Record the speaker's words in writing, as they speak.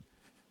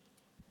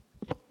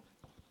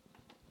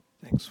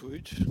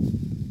Swooch.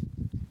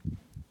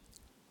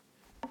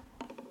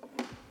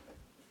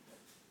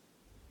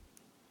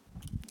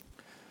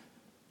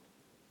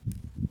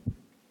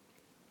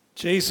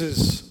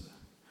 Jesus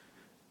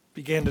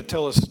began to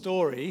tell a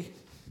story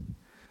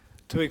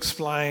to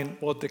explain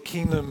what the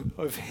kingdom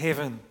of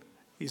heaven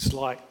is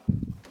like.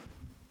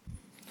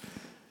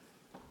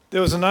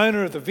 There was an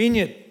owner of the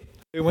vineyard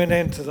who went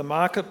into the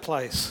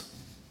marketplace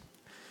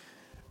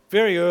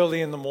very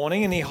early in the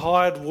morning, and he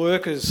hired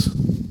workers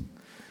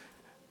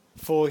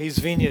for his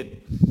vineyard.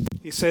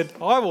 He said,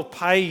 I will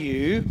pay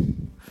you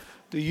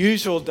the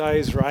usual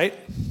day's rate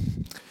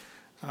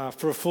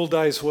for a full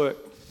day's work.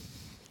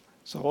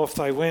 So off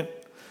they went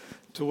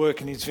to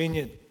work in his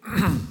vineyard.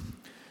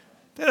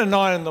 Then at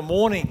 9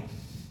 a.m,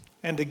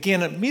 and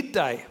again at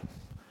midday,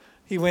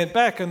 he went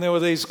back and there were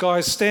these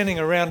guys standing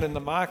around in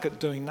the market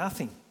doing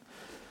nothing.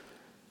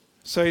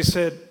 So he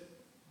said,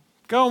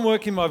 go and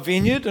work in my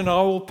vineyard and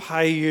I will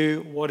pay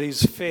you what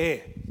is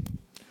fair.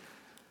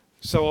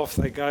 So off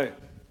they go.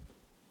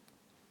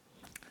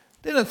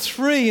 Then at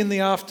 3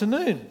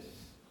 p.m,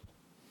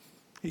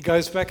 he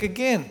goes back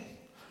again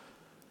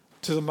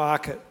to the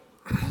market,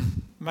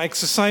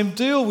 makes the same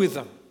deal with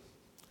them.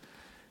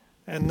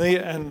 And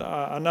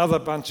another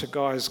bunch of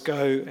guys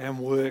go and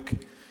work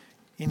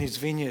in his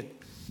vineyard.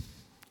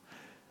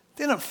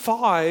 Then at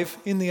 5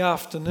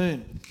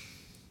 p.m,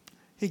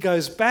 he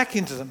goes back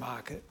into the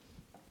market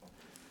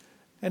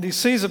and he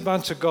sees a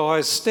bunch of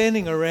guys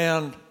standing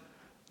around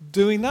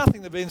doing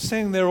nothing. They've been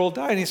standing there all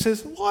day. And he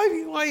says,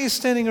 why are you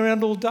standing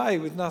around all day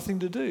with nothing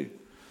to do?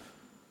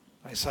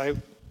 They say,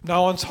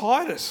 no one's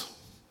hired us.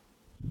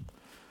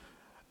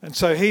 And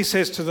so he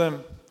says to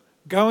them,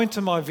 go into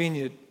my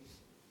vineyard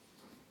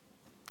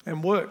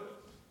and work.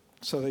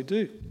 So they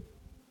do.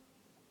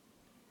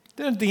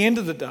 Then at the end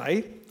of the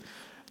day,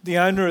 the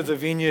owner of the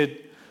vineyard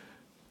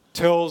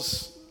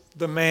tells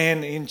the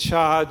man in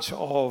charge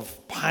of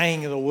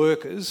paying the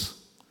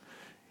workers,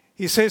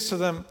 he says to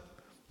them,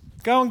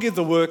 go and give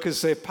the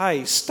workers their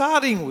pay,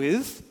 starting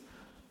with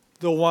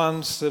the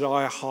ones that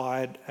I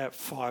hired at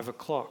 5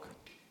 o'clock.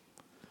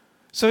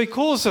 So he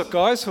calls the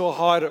guys who are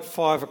hired at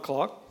 5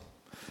 o'clock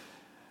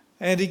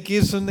and he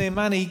gives them their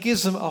money. He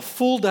gives them a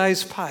full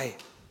day's pay.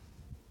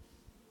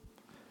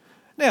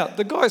 Now,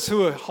 the guys who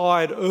were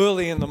hired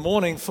early in the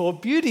morning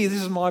thought, beauty,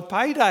 this is my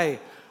payday.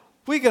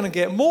 We're going to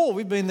get more.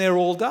 We've been there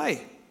all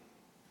day.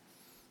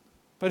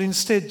 But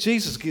instead,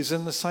 Jesus gives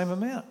them the same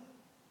amount.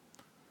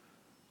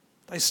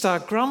 They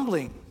start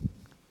grumbling.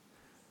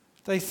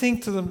 They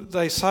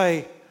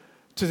say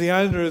to the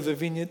owner of the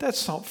vineyard,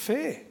 that's not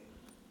fair.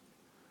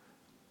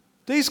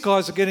 These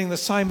guys are getting the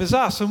same as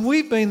us, and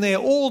we've been there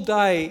all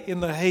day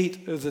in the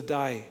heat of the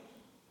day.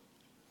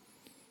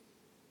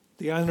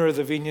 The owner of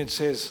the vineyard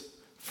says,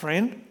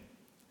 friend,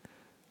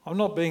 I'm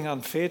not being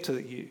unfair to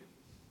you.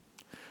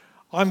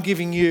 I'm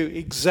giving you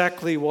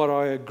exactly what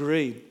I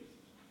agreed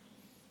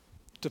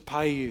to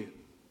pay you.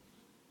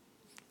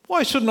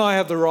 Why shouldn't I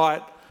have the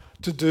right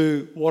to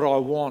do what I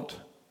want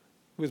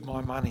with my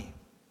money?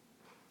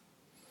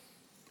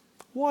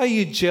 Why are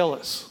you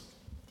jealous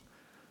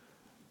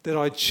that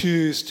I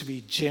choose to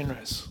be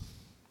generous?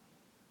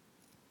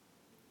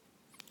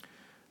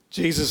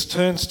 Jesus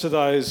turns to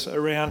those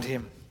around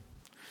him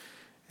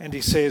and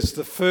he says,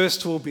 the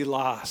first will be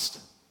last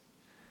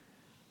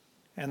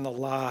and the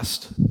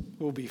last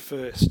will be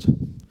first.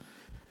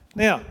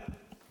 Now,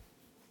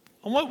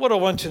 what I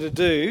want you to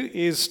do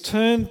is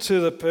turn to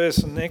the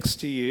person next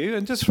to you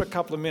and just for a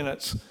couple of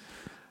minutes,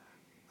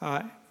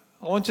 I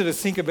want you to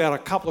think about a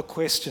couple of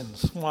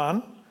questions.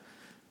 One,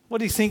 what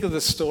do you think of the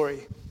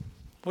story?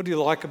 What do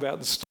you like about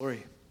the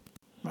story?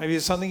 Maybe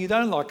there's something you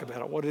don't like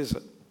about it. What is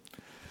it?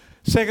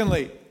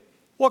 Secondly,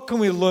 what can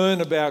we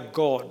learn about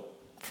God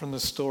from the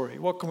story?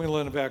 What can we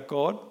learn about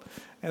God?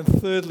 And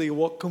thirdly,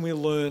 what can we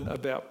learn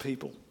about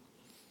people?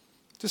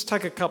 Just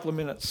take a couple of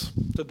minutes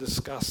to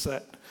discuss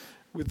that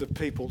with the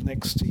people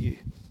next to you.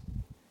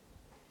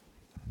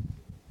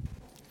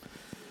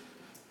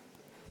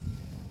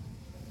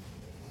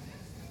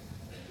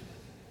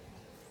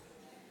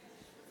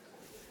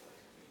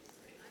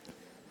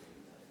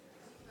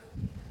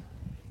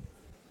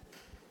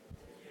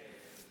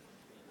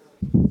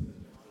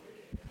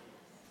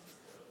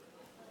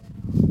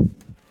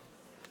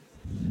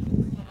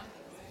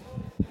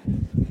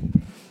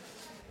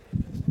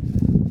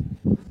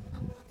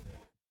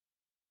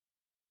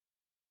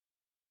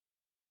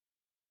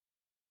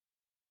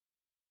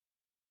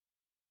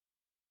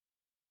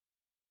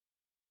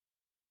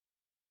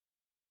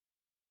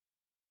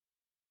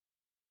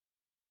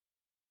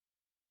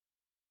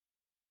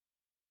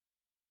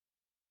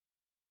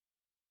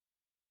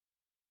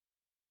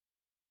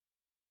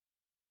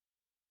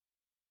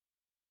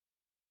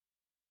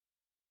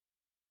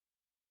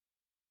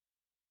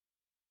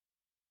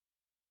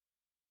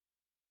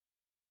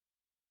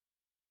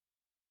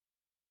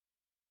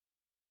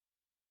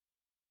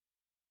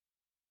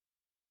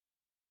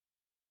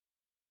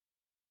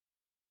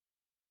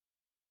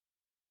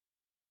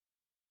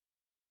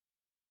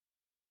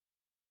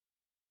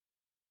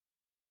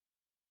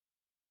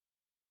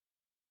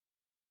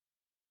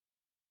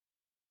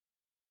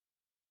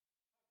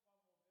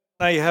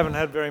 No, you haven't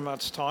had very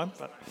much time,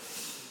 but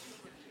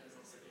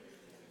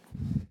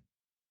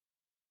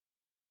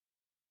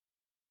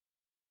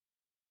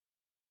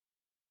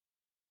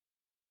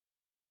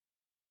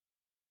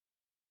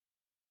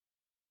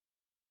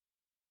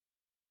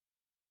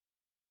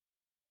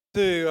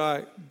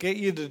to get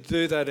you to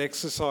do that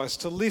exercise,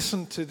 to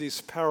listen to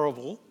this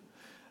parable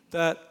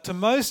that to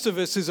most of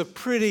us is a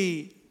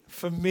pretty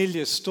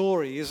familiar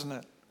story, isn't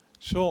it?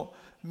 Sure,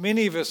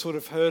 many of us would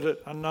have heard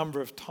it a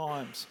number of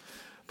times.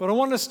 But I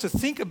want us to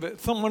think of it,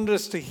 I want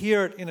us to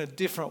hear it in a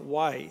different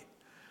way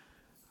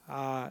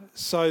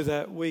so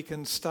that we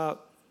can start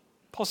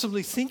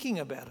possibly thinking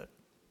about it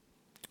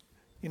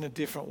in a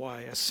different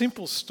way. A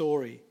simple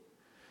story,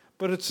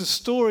 but it's a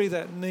story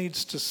that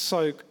needs to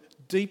soak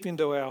deep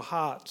into our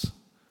hearts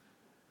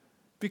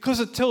because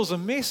it tells a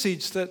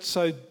message that's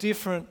so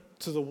different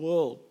to the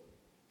world.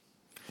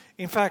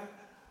 In fact,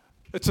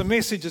 it's a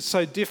message that's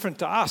so different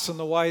to us in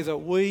the way that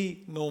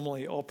we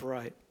normally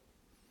operate.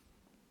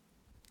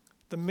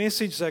 The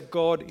message that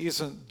God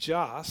isn't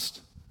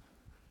just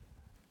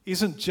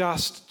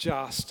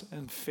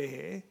and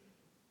fair.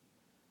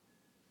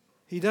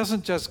 He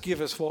doesn't just give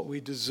us what we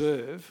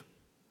deserve.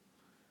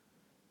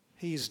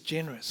 He is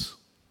generous.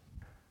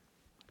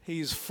 He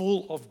is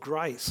full of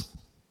grace.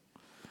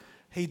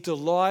 He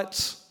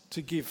delights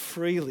to give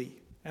freely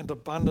and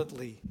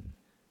abundantly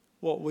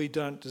what we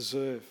don't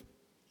deserve.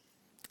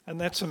 And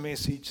that's a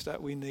message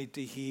that we need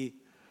to hear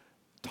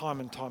time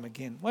and time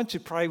again. Won't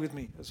you pray with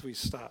me as we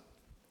start?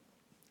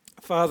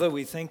 Father,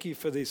 we thank you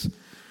for this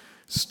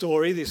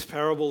story, this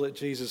parable that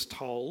Jesus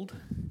told.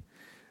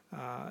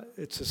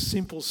 It's a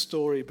simple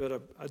story, but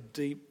a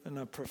deep and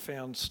a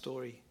profound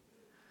story.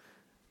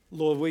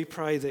 Lord, we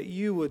pray that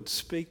you would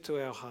speak to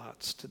our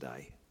hearts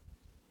today.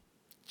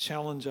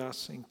 Challenge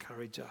us,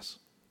 encourage us.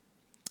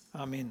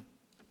 Amen.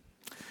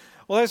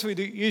 Well, as we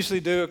usually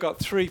do, I've got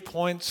 3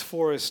 points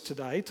for us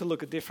today to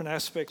look at different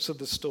aspects of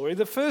the story.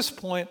 The first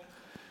point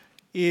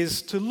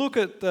is to look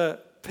at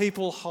the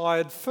people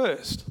hired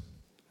first.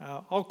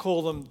 I'll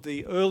call them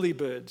the early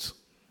birds.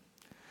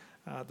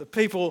 The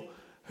people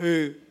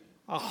who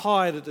are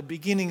hired at the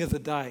beginning of the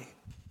day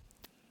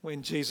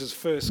when Jesus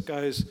first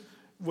goes,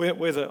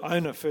 where the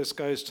owner first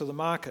goes to the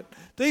market.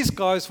 These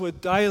guys were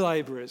day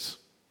labourers.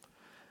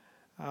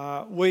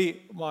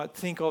 We might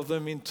think of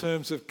them in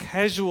terms of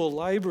casual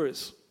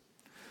labourers.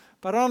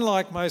 But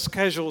unlike most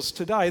casuals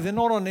today, they're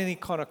not on any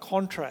kind of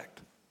contract.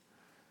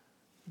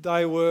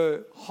 They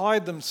were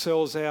hired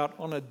themselves out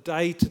on a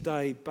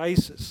day-to-day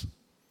basis.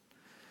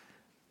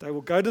 They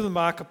will go to the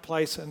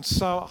marketplace and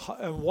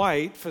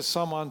wait for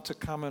someone to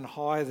come and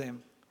hire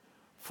them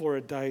for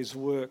a day's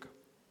work.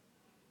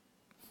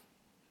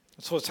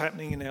 That's what's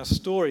happening in our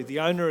story. The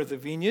owner of the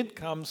vineyard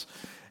comes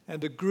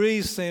and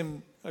agrees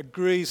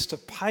to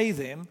pay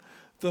them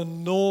the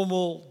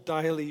normal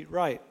daily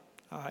rate.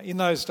 In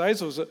those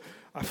days, it was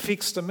a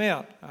fixed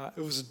amount.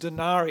 It was a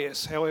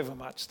denarius, however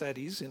much that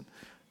is in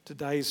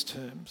today's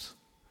terms.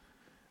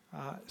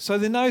 So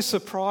there are no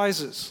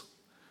surprises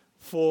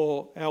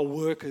for our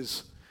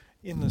workers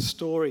in the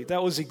story.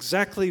 That was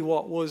exactly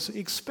what was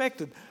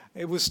expected.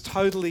 It was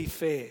totally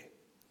fair.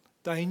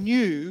 They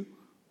knew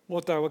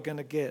what they were going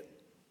to get.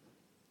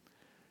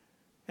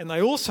 And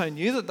they also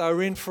knew that they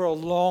were in for a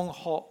long,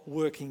 hot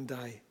working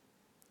day.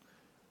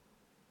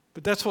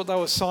 But that's what they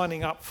were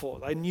signing up for.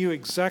 They knew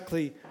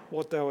exactly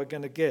what they were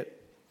going to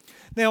get.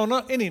 Now,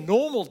 on any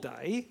normal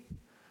day,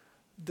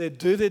 they'd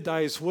do their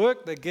day's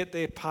work, they'd get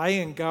their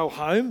pay and go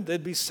home.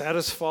 They'd be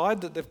satisfied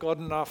that they've got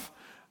enough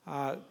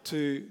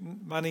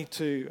money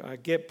to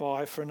get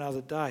by for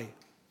another day.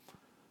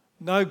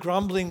 No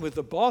grumbling with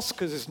the boss,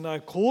 because there's no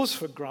cause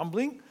for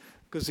grumbling,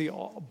 because the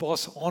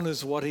boss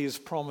honours what he has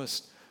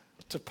promised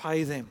to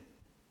pay them.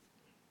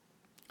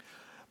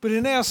 But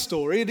in our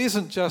story, it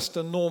isn't just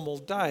a normal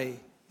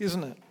day,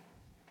 isn't it?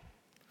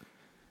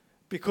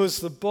 Because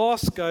the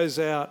boss goes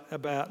out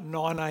about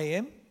 9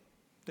 a.m,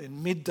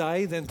 then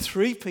midday, then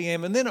 3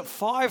 p.m, and then at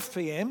 5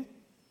 p.m.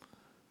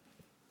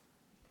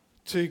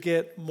 to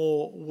get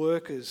more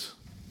workers.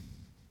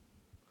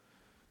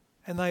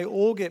 And they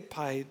all get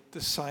paid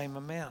the same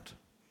amount.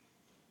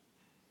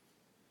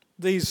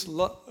 These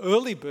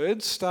early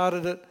birds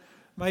started at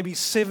maybe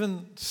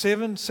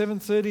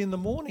 7:30 in the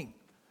morning,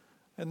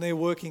 and they're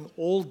working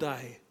all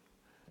day,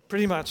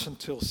 pretty much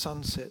until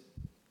sunset.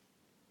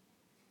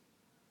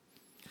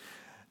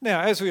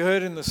 Now, as we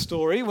heard in the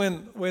story,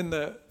 when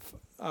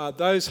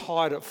those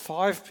hired at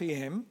 5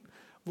 p.m.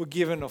 were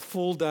given a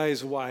full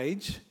day's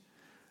wage,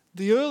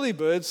 the early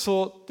birds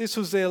thought this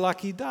was their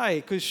lucky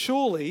day, because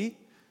surely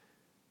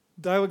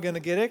they were going to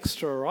get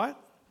extra, right?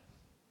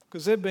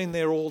 Because they've been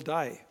there all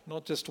day,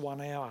 not just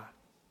 1 hour.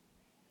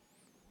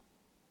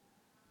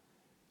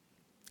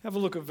 Have a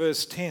look at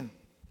verse 10.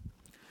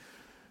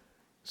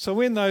 So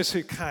when those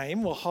who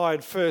came were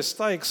hired first,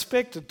 they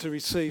expected to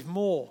receive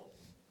more.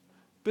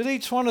 But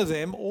each one of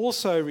them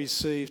also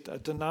received a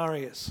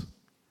denarius.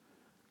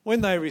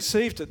 When they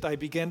received it, they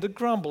began to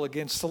grumble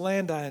against the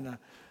landowner.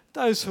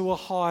 Those who were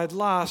hired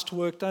last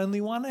worked only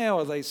 1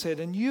 hour, they said,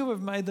 and you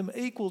have made them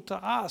equal to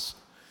us,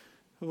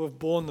 who have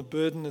borne the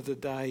burden of the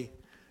day,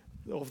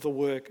 of the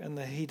work and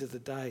the heat of the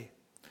day.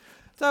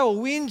 They were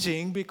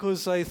whinging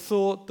because they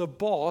thought the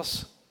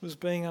boss was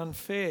being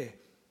unfair.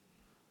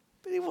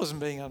 But he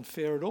wasn't being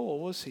unfair at all,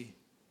 was he?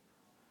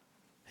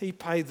 He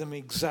paid them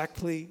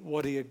exactly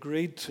what he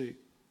agreed to.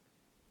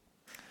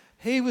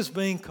 He was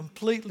being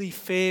completely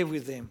fair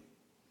with them,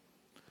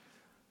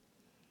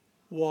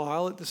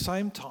 while at the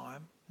same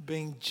time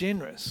being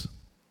generous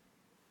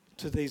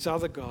to these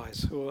other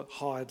guys who were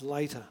hired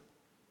later.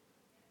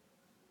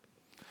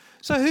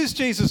 So who's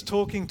Jesus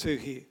talking to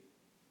here?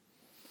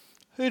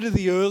 Who do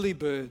the early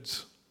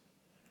birds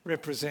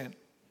represent?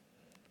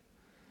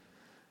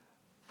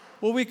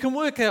 Well, we can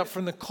work out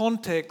from the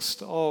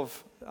context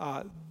of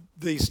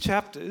these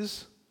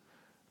chapters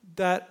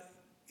that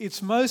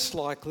it's most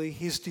likely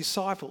his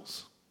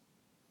disciples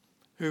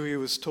who he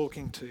was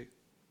talking to.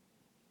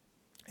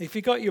 If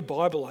you got your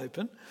Bible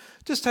open,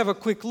 just have a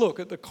quick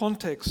look at the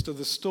context of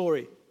the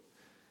story.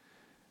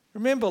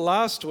 Remember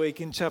last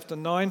week in chapter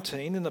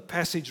 19, in the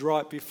passage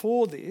right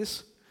before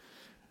this,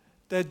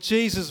 that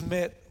Jesus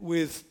met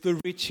with the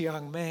rich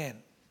young man.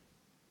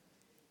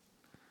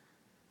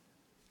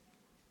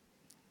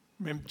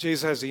 Remember,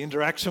 Jesus has the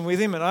interaction with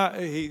him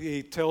and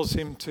he tells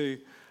him to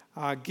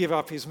give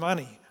up his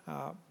money,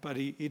 but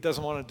he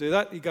doesn't want to do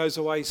that. He goes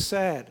away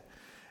sad.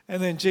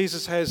 And then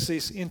Jesus has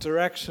this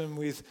interaction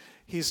with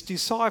his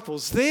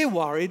disciples. They're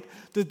worried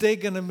that they're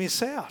going to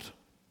miss out.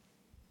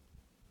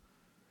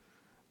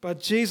 But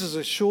Jesus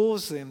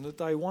assures them that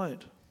they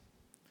won't.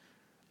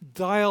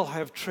 They'll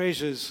have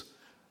treasures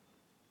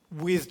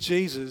with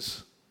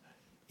Jesus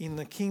in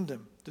the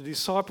kingdom. The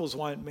disciples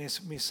won't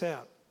miss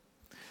out.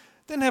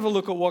 Then have a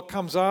look at what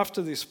comes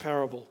after this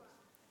parable.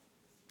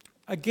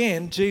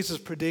 Again, Jesus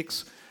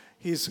predicts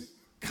his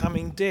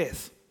coming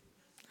death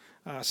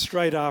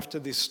straight after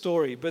this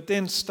story. But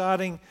then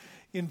starting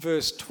in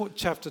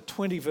chapter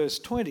 20, verse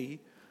 20,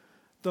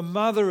 the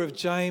mother of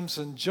James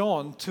and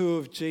John, two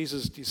of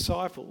Jesus'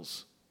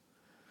 disciples,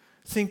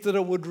 think that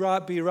it would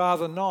be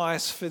rather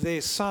nice for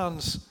their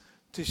sons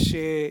to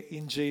share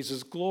in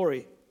Jesus'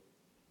 glory.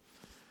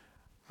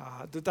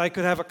 That they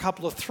could have a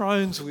couple of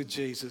thrones with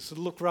Jesus. It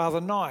would look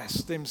rather nice,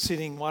 them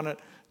sitting one at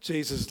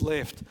Jesus'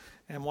 left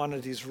and one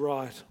at his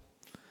right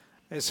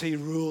as he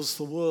rules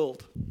the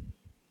world.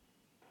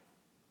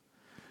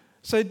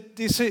 So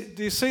do you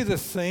see the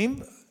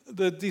theme?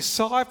 The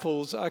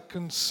disciples are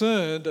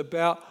concerned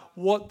about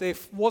what they're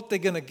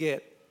going to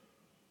get.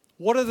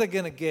 What are they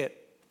going to get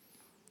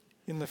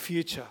in the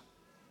future?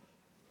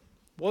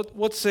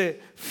 What's their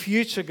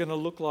future going to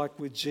look like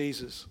with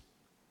Jesus?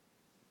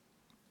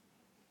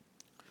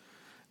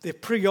 They're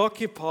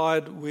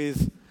preoccupied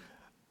with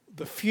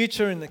the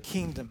future in the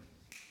kingdom.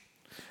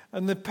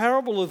 And the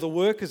parable of the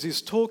workers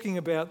is talking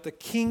about the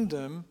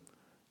kingdom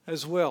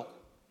as well.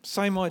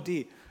 Same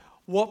idea.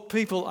 What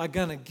people are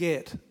going to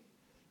get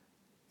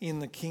in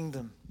the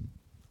kingdom.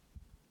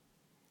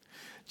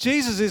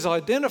 Jesus is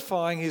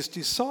identifying his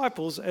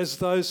disciples as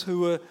those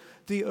who were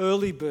the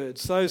early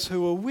birds, those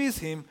who were with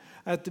him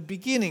at the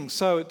beginning.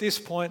 So at this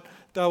point,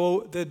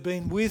 they'd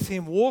been with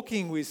him,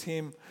 walking with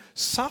him,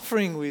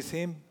 suffering with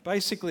him,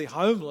 basically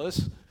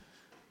homeless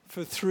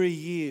for 3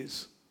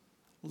 years,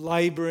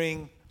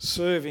 labouring,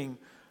 serving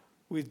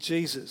with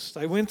Jesus.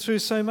 They went through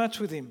so much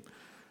with him.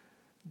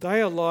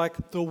 They are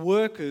like the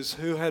workers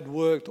who had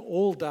worked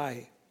all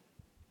day.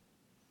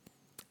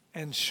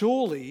 And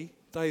surely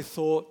they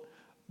thought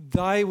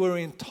they were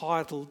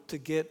entitled to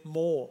get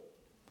more.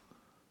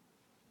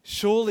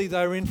 Surely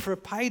they were in for a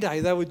payday.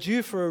 They were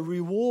due for a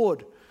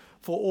reward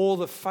for all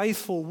the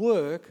faithful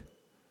work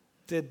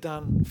they'd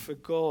done for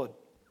God.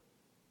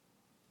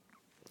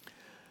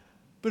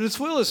 But as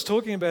well as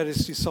talking about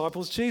his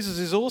disciples, Jesus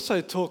is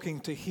also talking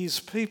to his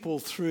people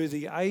through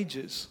the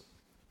ages,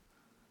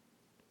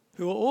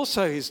 who are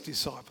also his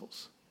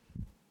disciples.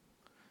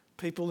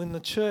 People in the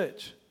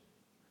church.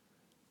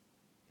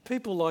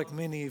 People like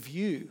many of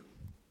you.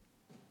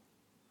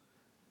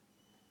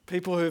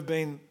 People who have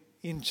been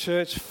in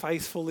church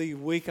faithfully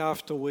week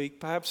after week,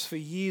 perhaps for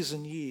years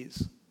and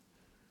years.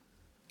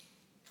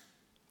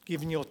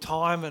 Giving your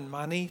time and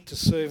money to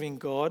serving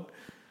God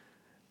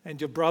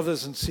and your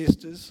brothers and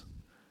sisters.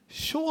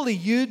 Surely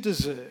you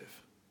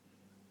deserve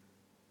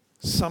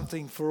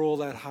something for all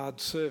that hard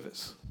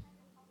service.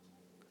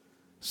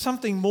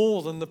 Something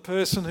more than the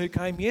person who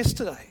came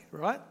yesterday,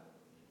 right?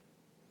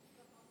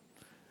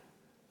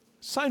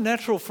 So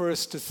natural for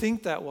us to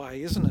think that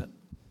way, isn't it?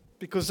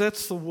 Because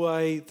that's the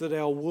way that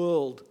our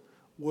world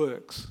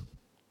works,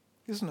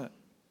 isn't it?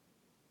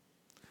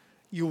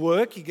 You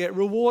work, you get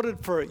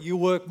rewarded for it. You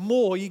work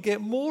more, you get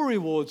more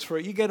rewards for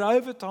it. You get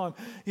overtime.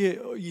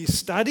 You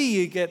study,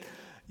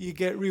 you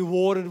get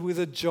rewarded with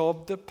a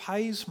job that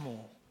pays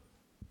more.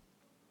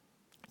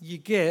 You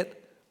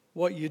get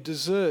what you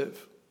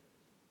deserve.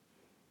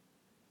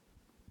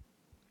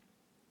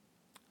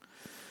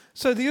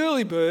 So the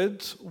early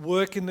birds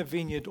work in the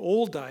vineyard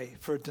all day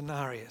for a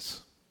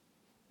denarius.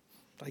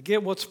 They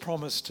get what's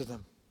promised to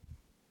them.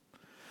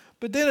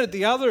 But then at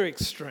the other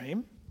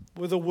extreme,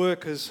 were the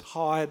workers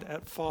hired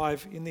at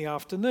 5 in the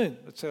afternoon.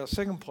 That's our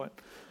second point.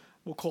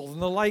 We'll call them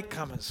the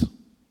latecomers.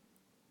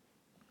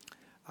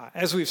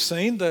 As we've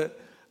seen, the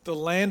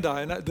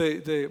landowner,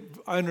 the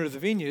owner of the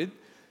vineyard,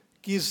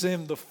 gives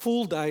them the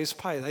full day's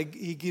pay.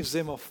 He gives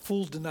them a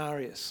full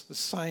denarius, the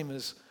same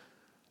as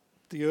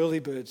the early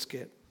birds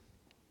get.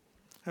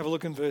 Have a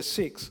look in verse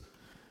 6.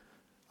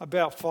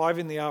 About 5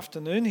 in the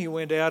afternoon, he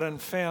went out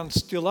and found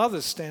still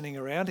others standing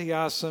around. He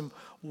asked them,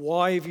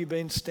 "Why have you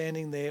been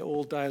standing there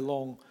all day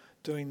long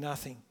doing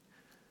nothing?"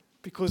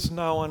 "Because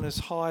no one has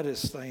hired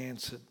us," they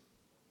answered.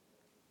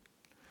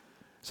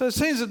 So it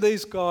seems that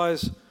these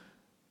guys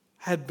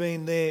had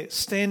been there,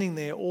 standing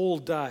there all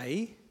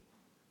day,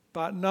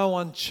 but no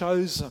one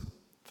chose them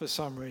for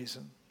some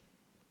reason.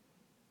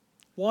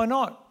 Why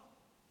not?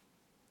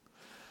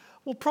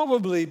 Well,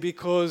 probably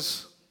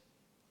because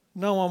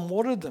no one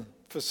wanted them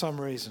for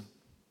some reason.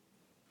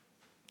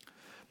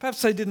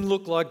 Perhaps they didn't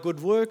look like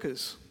good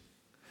workers.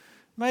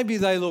 Maybe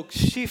they looked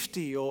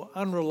shifty or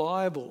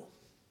unreliable.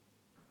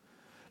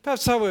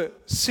 Perhaps they were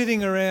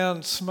sitting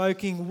around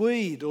smoking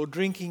weed or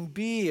drinking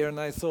beer and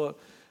they thought,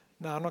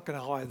 "No, I'm not going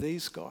to hire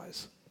these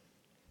guys."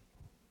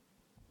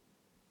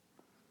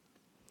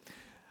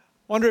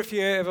 Wonder if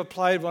you ever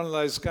played one of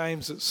those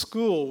games at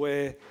school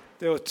where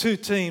there were 2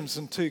 teams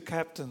and 2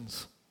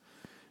 captains,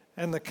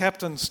 and the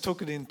captains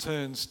took it in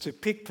turns to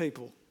pick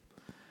people.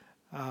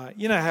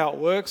 You know how it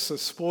works. The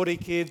sporty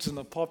kids and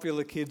the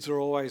popular kids are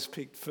always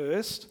picked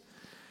first.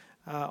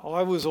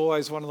 I was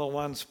always one of the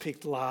ones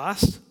picked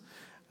last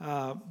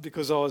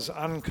because I was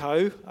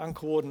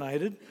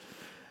uncoordinated.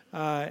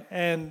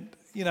 And,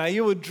 you know,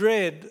 you would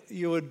dread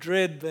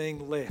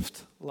being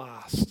left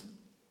last.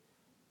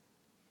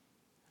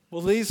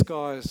 Well, these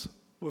guys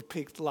were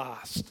picked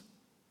last.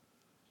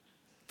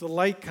 The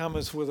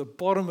latecomers were the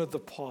bottom of the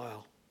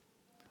pile.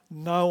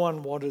 No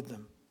one wanted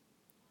them.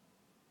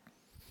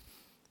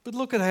 But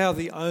look at how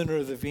the owner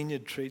of the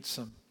vineyard treats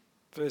them.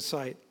 Verse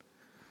 8.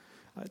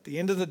 At the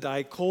end of the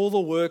day, call the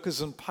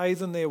workers and pay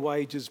them their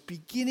wages,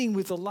 beginning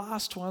with the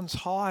last ones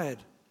hired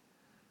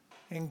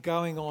and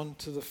going on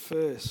to the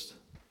first.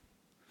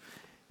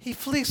 He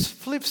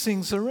flips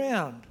things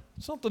around.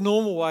 It's not the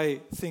normal way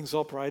things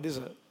operate, is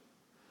it?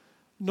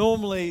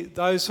 Normally,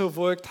 those who have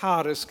worked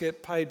hardest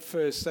get paid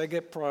first. They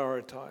get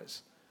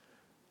prioritised.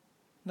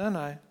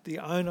 No. The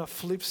owner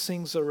flips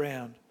things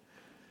around.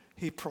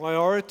 He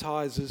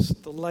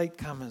prioritises the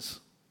latecomers.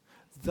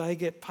 They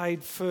get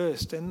paid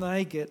first and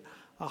they get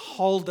a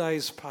whole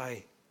day's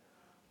pay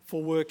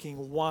for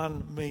working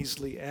 1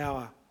 measly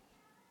hour.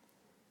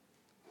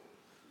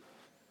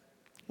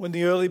 When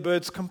the early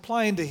birds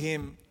complain to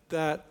him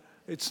that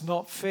it's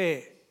not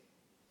fair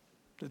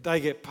that they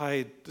get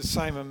paid the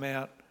same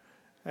amount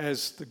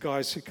as the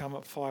guys who come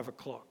at 5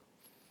 o'clock,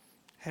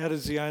 how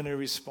does the owner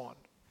respond?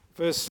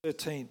 Verse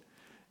 13.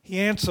 He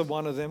answered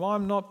one of them,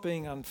 "I'm not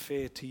being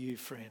unfair to you,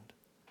 friend.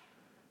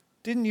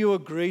 Didn't you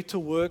agree to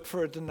work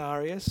for a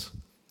denarius?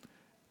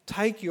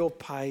 Take your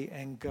pay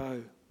and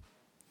go.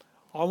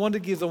 I want to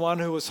give the one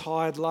who was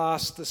hired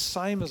last the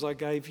same as I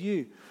gave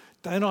you.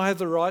 Don't I have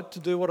the right to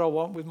do what I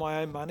want with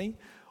my own money?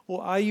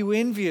 Or are you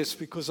envious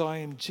because I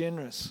am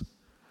generous?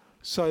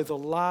 So the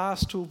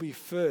last will be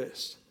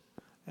first,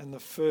 and the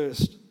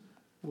first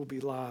will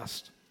be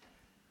last."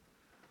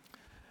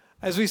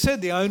 As we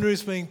said, the owner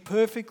is being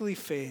perfectly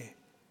fair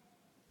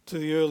to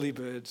the early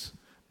birds,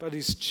 but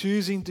is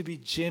choosing to be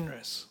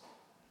generous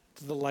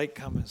to the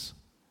latecomers.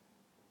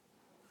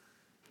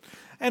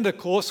 And of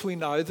course, we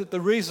know that the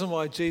reason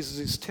why Jesus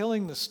is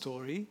telling the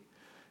story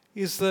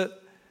is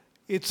that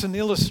it's an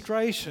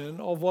illustration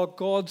of what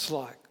God's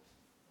like,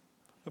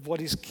 of what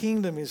his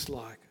kingdom is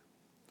like.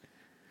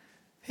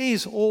 He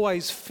is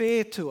always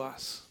fair to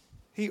us.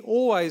 He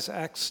always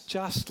acts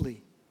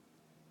justly.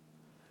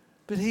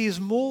 But he is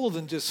more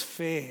than just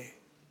fair.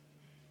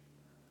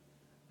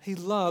 He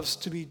loves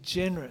to be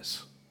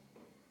generous,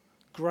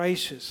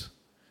 gracious,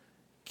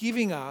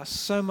 giving us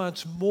so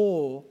much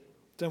more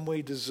than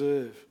we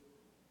deserve.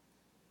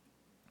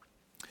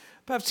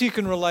 Perhaps you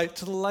can relate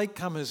to the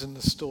latecomers in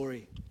the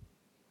story.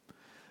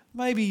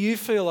 Maybe you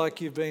feel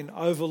like you've been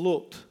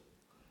overlooked,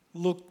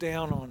 looked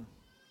down on.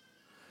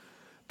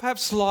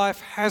 Perhaps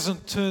life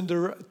hasn't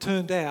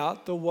turned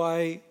out the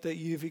way that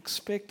you've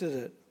expected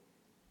it.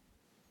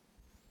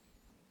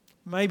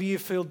 Maybe you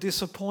feel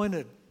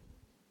disappointed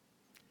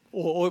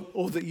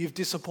or that you've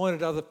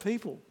disappointed other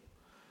people.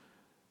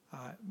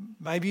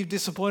 Maybe you've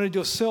disappointed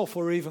yourself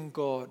or even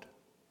God.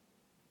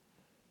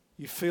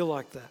 You feel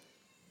like that.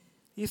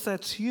 If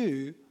that's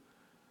you,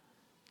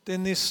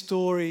 then this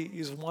story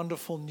is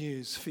wonderful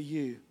news for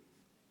you.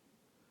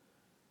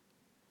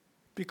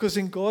 Because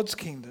in God's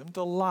kingdom,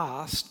 the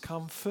last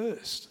come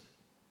first.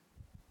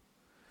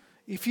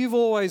 If you've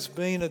always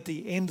been at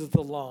the end of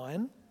the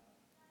line,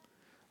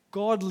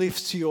 God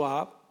lifts you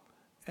up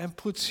and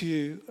puts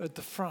you at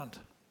the front.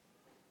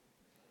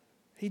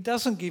 He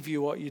doesn't give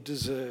you what you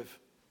deserve.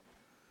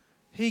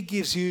 He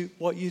gives you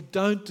what you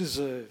don't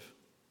deserve.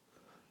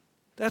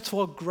 That's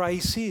what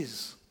grace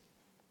is.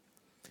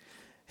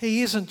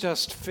 He isn't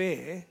just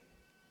fair.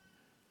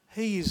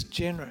 He is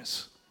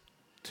generous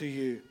to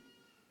you.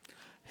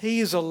 He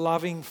is a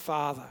loving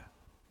Father.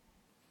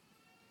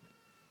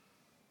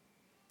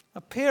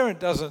 A parent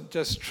doesn't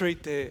just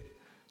treat their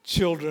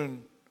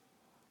children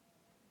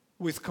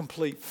with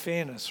complete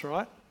fairness,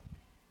 right?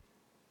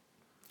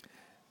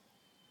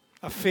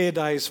 A fair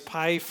day's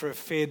pay for a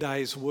fair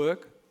day's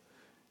work.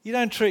 You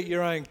don't treat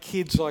your own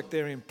kids like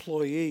they're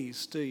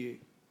employees, do you?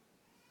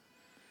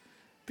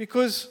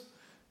 Because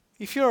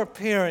if you're a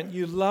parent,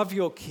 you love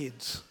your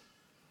kids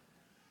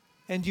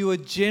and you are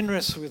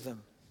generous with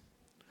them.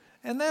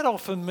 And that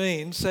often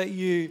means that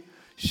you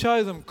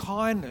show them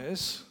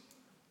kindness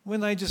when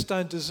they just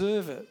don't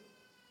deserve it.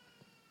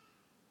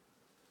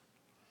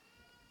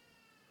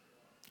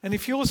 And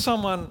if you're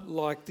someone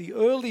like the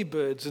early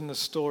birds in the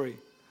story,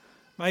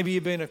 maybe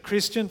you've been a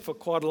Christian for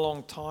quite a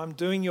long time,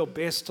 doing your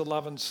best to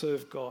love and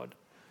serve God.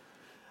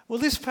 Well,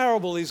 this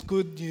parable is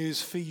good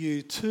news for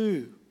you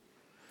too.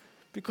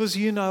 Because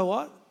you know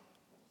what?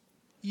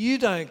 You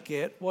don't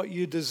get what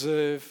you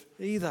deserve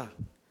either.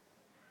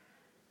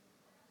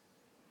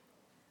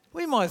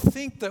 We might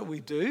think that we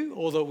do,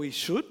 or that we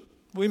should.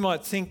 We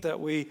might think that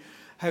we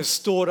have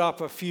stored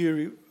up a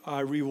few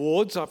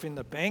rewards up in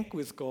the bank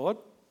with God,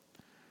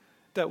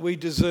 that we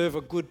deserve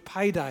a good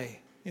payday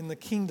in the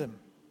kingdom.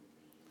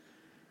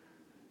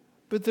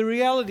 But the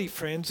reality,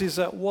 friends, is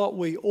that what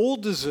we all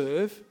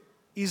deserve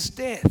is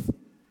death.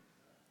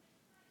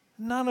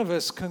 None of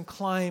us can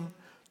claim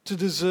to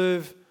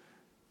deserve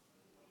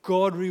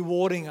God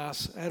rewarding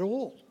us at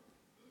all.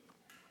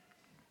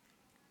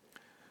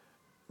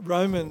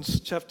 Romans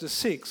chapter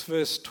 6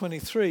 verse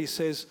 23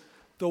 says,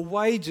 the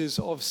wages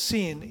of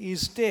sin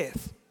is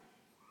death.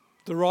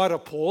 The writer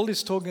Paul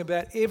is talking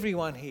about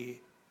everyone here.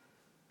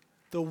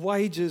 The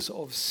wages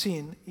of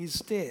sin is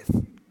death.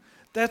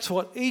 That's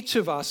what each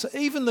of us,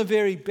 even the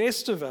very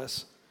best of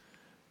us,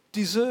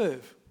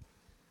 deserve.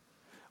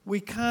 We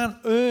can't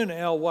earn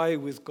our way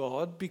with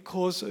God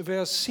because of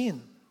our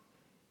sin.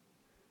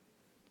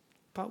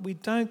 But we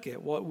don't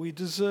get what we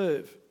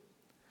deserve.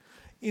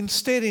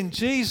 Instead, in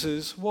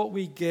Jesus, what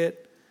we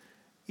get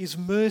is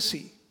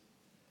mercy,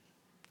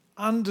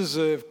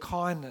 undeserved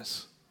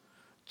kindness,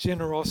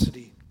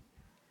 generosity.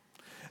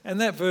 And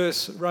that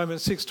verse,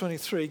 Romans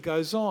 6:23,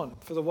 goes on.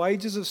 For the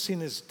wages of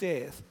sin is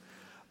death,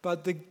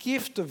 but the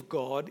gift of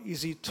God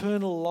is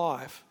eternal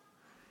life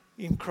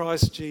in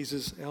Christ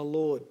Jesus our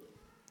Lord.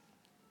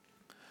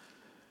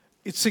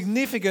 It's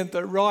significant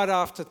that right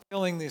after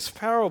telling this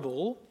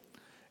parable,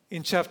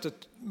 in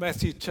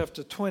Matthew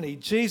chapter 20,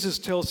 Jesus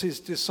tells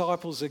his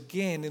disciples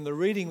again in the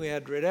reading we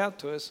had read out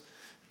to us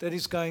that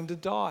he's going to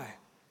die.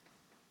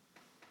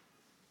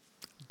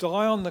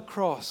 Die on the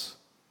cross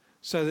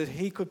so that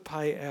he could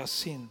pay our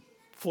sin,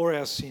 for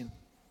our sin.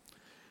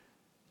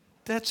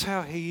 That's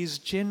how he is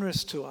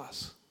generous to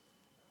us.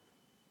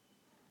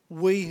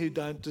 We who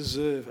don't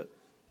deserve it.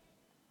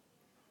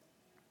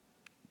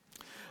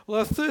 Well,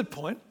 our third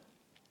point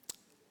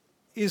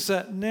is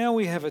that now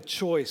we have a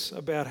choice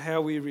about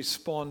how we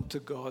respond to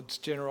God's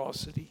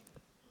generosity.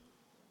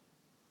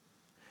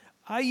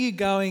 Are you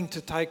going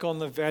to take on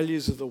the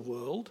values of the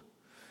world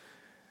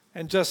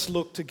and just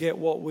look to get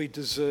what we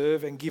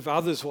deserve and give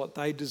others what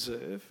they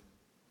deserve?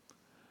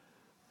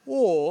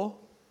 Or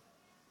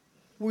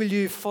will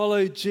you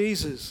follow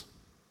Jesus,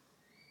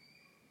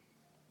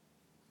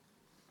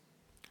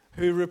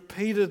 who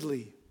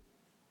repeatedly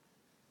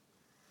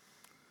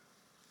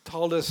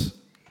told us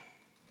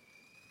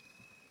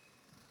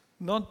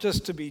not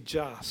just to be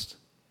just,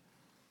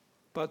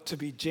 but to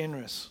be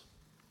generous,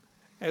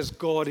 as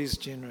God is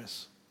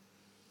generous?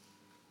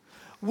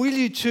 Will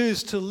you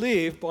choose to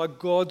live by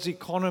God's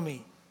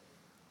economy,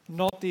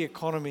 not the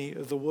economy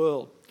of the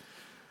world?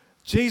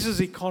 Jesus'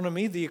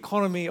 economy, the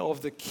economy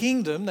of the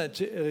kingdom that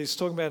he's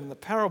talking about in the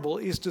parable,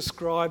 is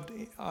described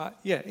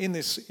in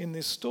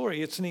this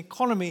story. It's an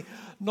economy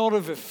not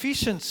of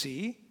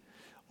efficiency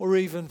or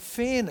even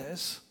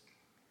fairness,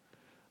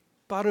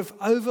 but of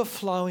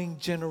overflowing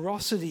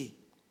generosity.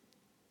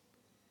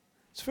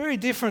 It's very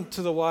different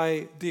to the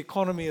way the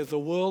economy of the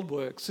world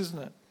works, isn't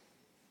it?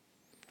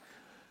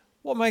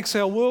 What makes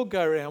our world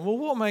go round? Well,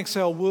 what makes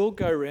our world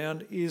go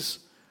round is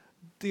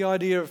the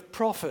idea of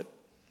profit.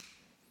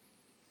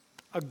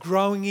 A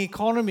growing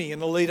economy. In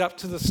the lead up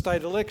to the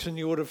state election,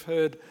 you would have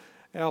heard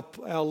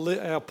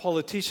our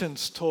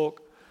politicians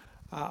talk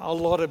a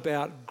lot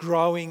about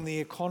growing the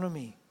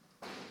economy.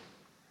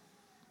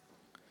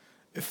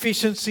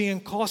 Efficiency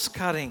and cost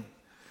cutting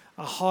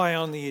are high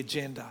on the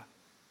agenda.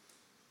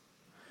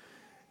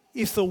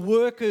 If the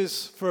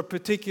workers for a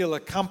particular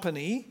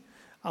company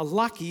are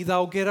lucky,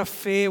 they'll get a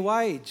fair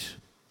wage.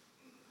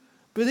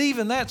 But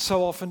even that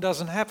so often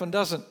doesn't happen,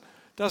 does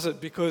it?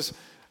 Because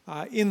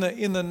in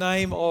the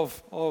name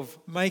of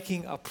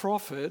making a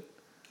profit,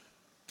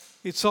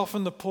 it's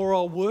often the poor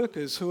old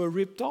workers who are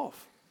ripped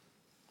off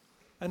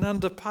and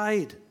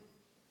underpaid.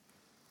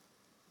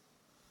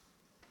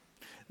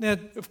 Now,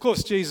 of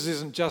course, Jesus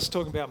isn't just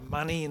talking about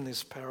money in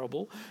this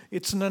parable.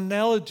 It's an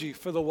analogy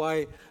for the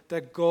way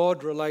that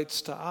God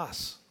relates to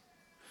us.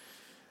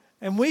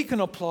 And we can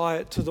apply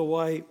it to the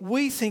way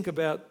we think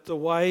about the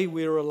way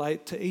we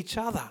relate to each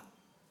other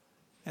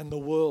and the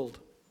world.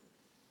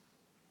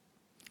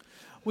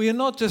 We are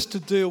not just to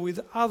deal with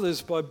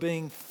others by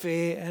being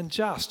fair and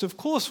just. Of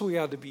course we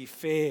are to be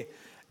fair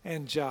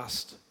and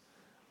just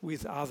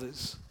with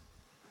others.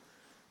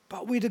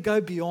 But we're to go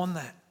beyond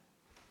that.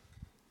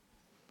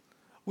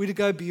 We're to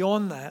go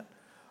beyond that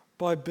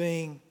by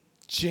being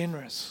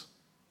generous,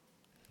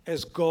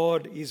 as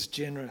God is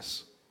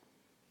generous.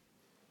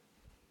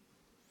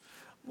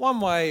 One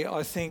way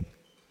I think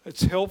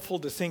it's helpful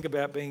to think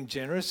about being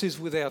generous is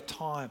with our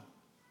time,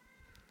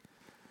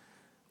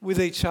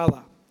 with each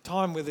other,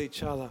 time with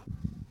each other.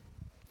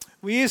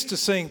 We're used to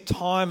seeing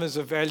time as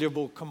a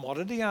valuable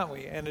commodity, aren't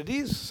we? And it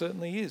is,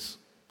 certainly is.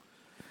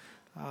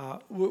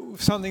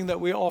 Something that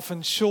we're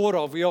often short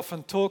of. We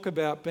often talk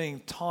about being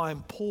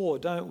time poor,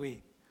 don't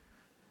we?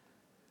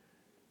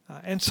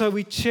 And so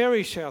we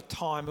cherish our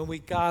time and we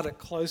guard it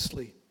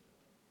closely.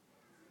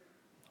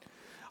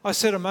 I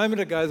said a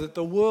moment ago that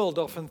the world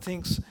often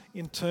thinks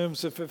in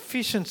terms of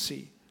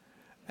efficiency,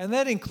 and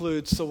that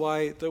includes the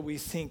way that we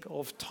think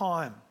of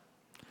time.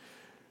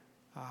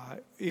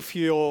 If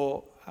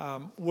you're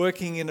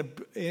working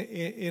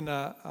in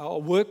a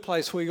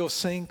workplace where you're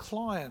seeing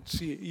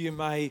clients, you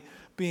may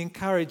be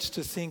encouraged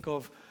to think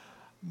of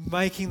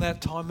making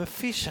that time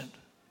efficient,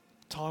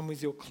 time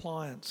with your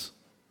clients.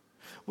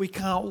 We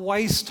can't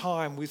waste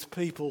time with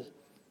people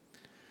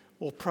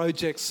or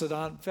projects that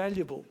aren't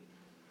valuable.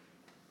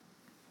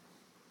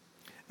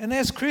 And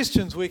as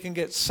Christians, we can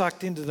get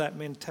sucked into that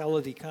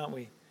mentality, can't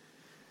we?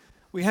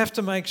 We have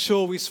to make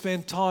sure we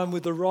spend time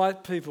with the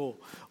right people,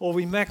 or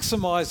we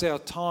maximise our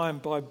time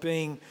by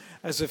being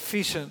as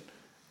efficient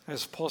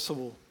as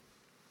possible.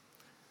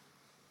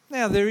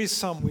 Now, there is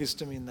some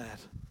wisdom in that.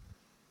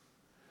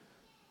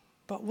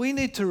 But we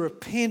need to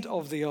repent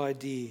of the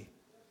idea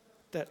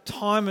that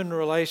time and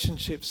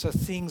relationships are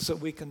things that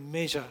we can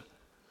measure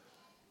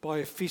by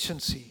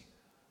efficiency,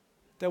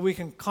 that we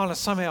can kind of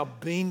somehow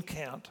bean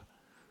count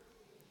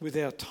with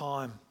our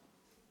time.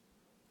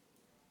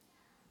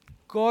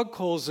 God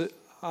calls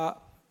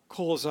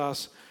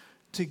us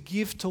to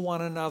give to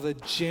one another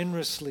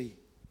generously,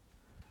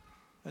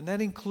 and that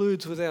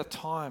includes with our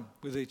time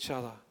with each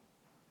other.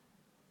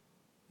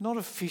 Not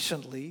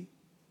efficiently,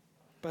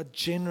 but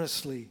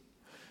generously.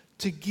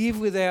 To give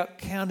without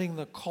counting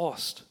the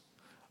cost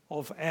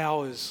of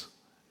hours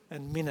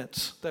and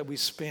minutes that we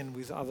spend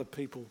with other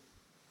people.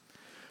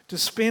 To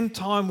spend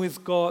time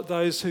with God,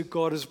 those who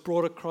God has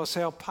brought across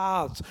our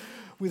paths,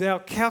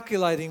 without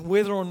calculating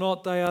whether or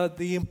not they are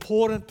the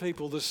important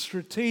people, the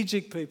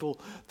strategic people,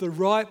 the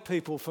right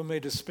people for me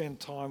to spend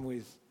time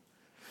with.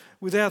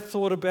 Without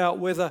thought about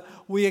whether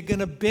we are going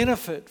to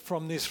benefit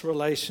from this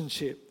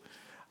relationship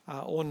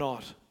or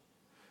not.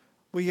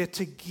 We are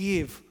to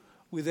give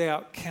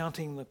without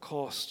counting the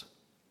cost.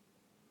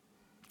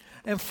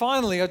 And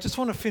finally, I just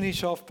want to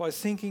finish off by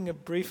thinking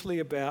briefly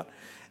about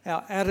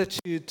our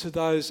attitude to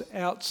those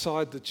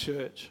outside the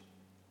church,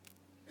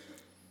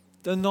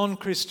 the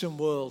non-Christian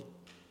world.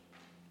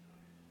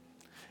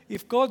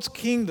 If God's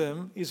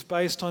kingdom is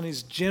based on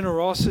his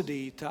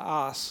generosity to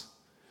us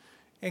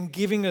and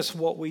giving us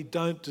what we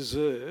don't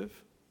deserve,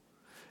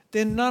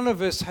 then none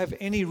of us have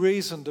any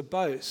reason to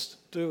boast,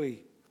 do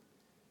we?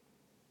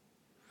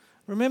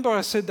 Remember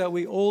I said that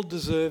we all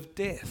deserve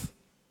death.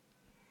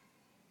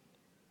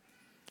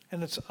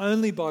 And it's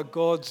only by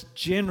God's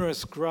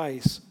generous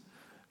grace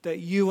that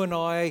you and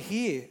I are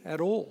here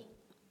at all.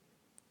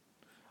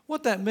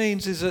 What that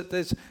means is that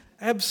there's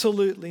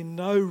absolutely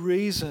no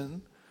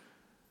reason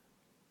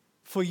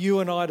for you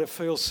and I to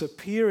feel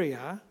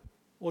superior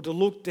or to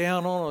look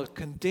down on or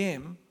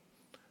condemn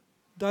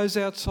those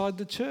outside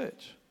the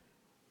church.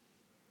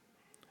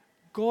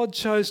 God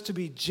chose to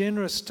be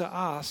generous to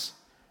us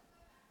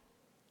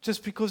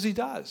just because he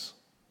does.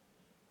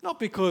 Not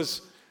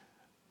because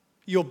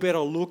you're better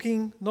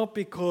looking, not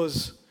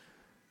because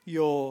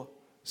you're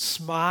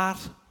smart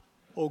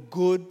or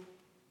good.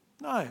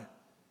 No.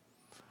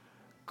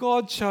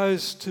 God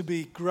chose to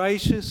be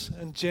gracious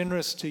and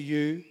generous to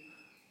you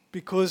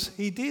because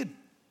he did.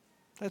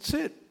 That's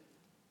it.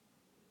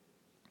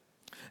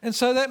 And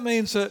so that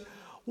means that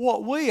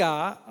what we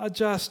are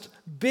just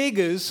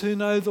beggars who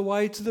know the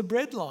way to the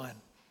breadline.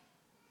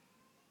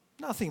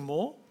 Nothing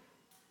more.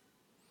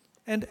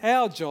 And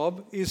our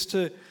job is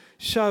to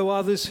show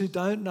others who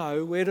don't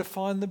know where to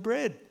find the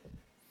bread.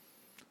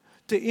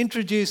 To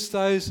introduce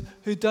those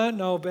who don't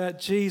know about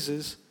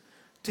Jesus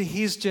to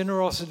his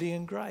generosity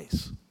and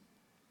grace.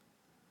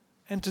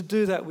 And to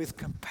do that with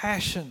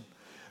compassion,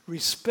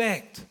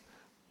 respect,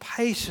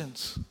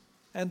 patience,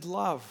 and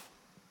love.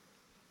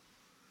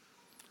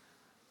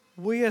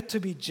 We are to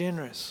be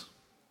generous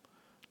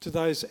to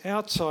those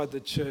outside the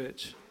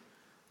church,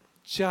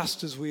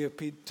 just as we are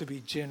to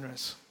be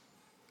generous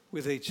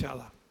with each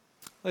other.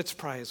 Let's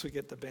pray as we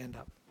get the band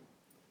up.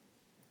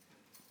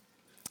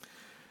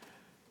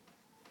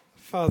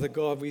 Father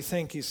God, we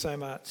thank you so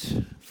much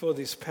for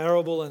this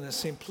parable and the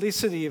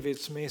simplicity of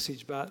its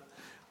message, but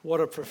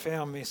what a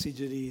profound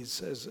message it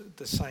is at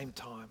the same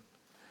time.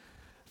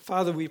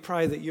 Father, we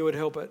pray that you would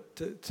help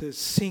it to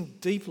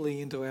sink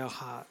deeply into our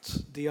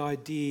hearts, the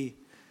idea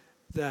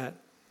that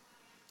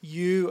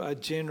you are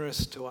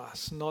generous to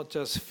us, not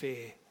just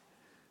fair.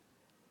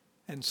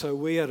 And so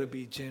we are to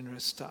be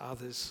generous to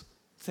others.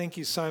 Thank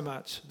you so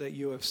much that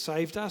you have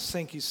saved us.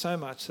 Thank you so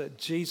much that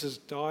Jesus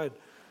died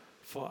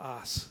for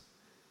us.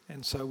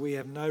 And so we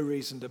have no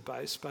reason to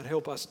boast, but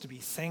help us to be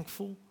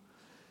thankful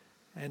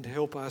and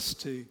help us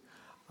to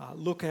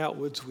look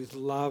outwards with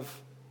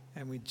love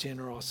and with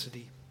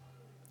generosity.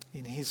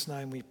 In his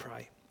name we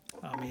pray.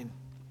 Amen.